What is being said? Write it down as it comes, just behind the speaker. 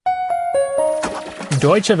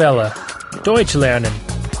Deutsche Welle. Deutsch lernen.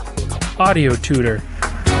 Audio tutor.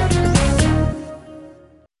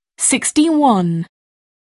 61.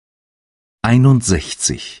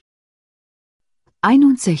 61.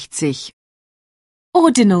 61.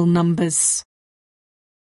 Ordinal numbers.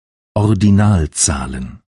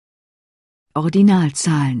 Ordinalzahlen.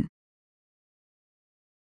 Ordinalzahlen.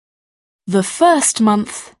 The first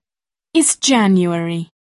month is January.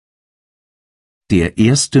 Der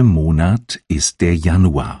erste Monat ist der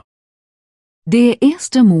Januar. Der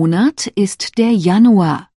erste Monat ist der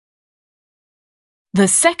Januar. The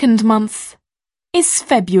second month is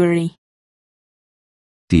February.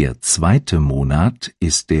 Der zweite Monat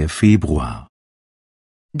ist der Februar.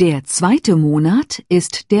 Der zweite Monat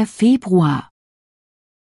ist der Februar.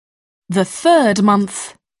 The third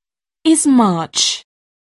month is March.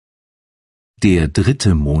 Der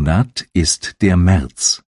dritte Monat ist der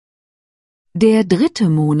März. Der dritte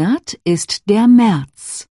Monat ist der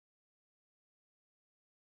März.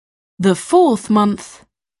 The fourth month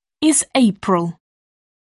is April.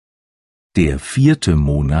 Der vierte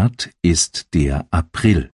Monat ist der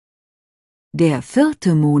April. Der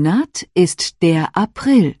vierte Monat ist der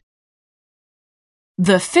April.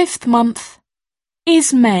 The fifth month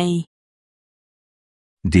is May.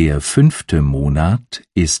 Der fünfte Monat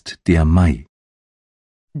ist der Mai.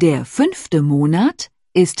 Der fünfte Monat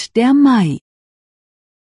ist der Mai.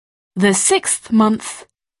 The sixth month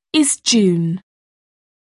is June.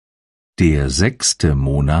 Der sechste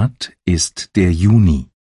Monat ist der Juni.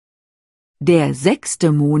 Der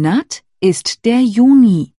sechste Monat ist der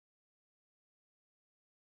Juni.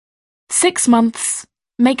 6 months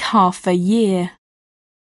make half a year.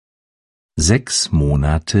 6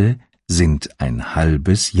 Monate sind ein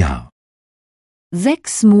halbes Jahr.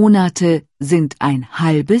 6 Monate sind ein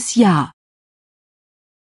halbes Jahr.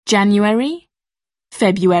 January,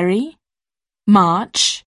 February,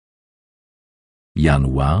 March,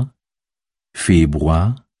 Januar,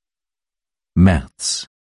 Februar, März.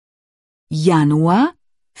 Januar,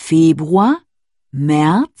 Februar,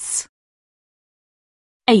 März,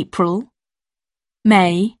 April,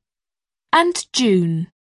 May and June.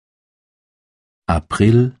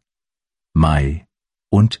 April, Mai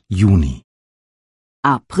und Juni.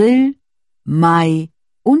 April, Mai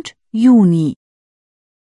und Juni.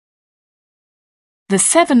 The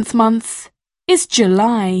seventh month is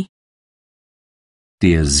July.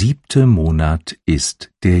 Der siebte Monat ist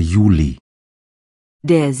der Juli.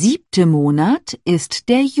 Der siebte Monat ist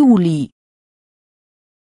der Juli.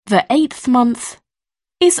 The eighth month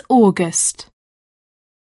is August.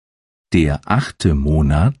 Der achte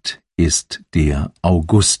Monat ist der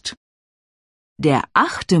August. Der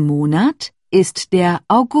achte Monat ist der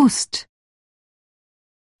August.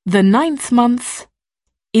 The ninth month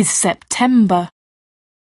is September.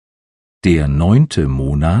 Der neunte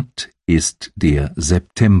Monat ist der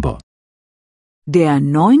September. Der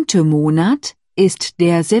neunte Monat ist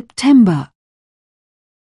der September.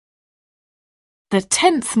 The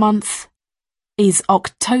 10th month is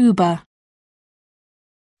October.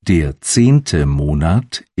 Der 10.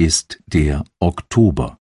 Monat ist der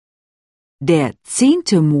Oktober. Der 10.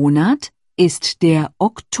 Monat ist der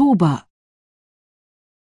Oktober.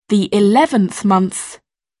 The 11th month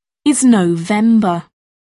is November.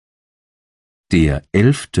 Der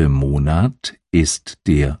 11. Monat ist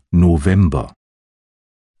der November.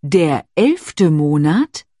 Der 11.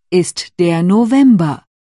 Monat ist der November.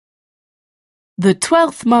 The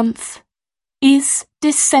 12th month is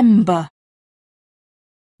December.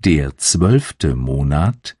 Der 12.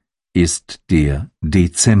 Monat ist der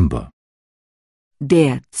Dezember.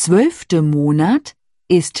 Der 12. Monat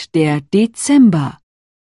ist der Dezember.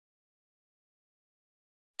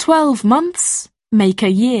 12 months make a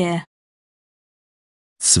year.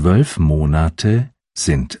 12 Monate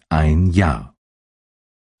sind ein Jahr.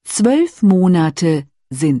 12 Monate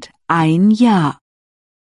sind ein Jahr.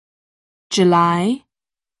 July,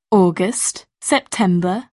 August,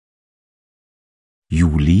 September,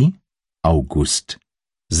 Juli, August,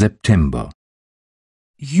 September.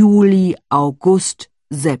 Juli, August,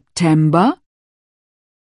 September,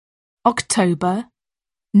 October,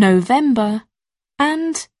 November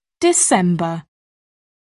and December.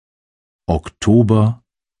 Oktober,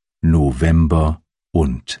 November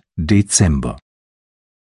und Dezember.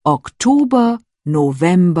 Oktober,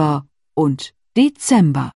 November und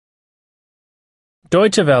Dezember.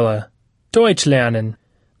 Deutsche Welle. Deutsch lernen.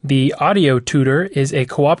 The audio tutor is a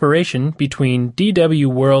cooperation between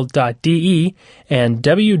dwworld.de and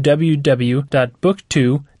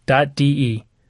www.book2.de.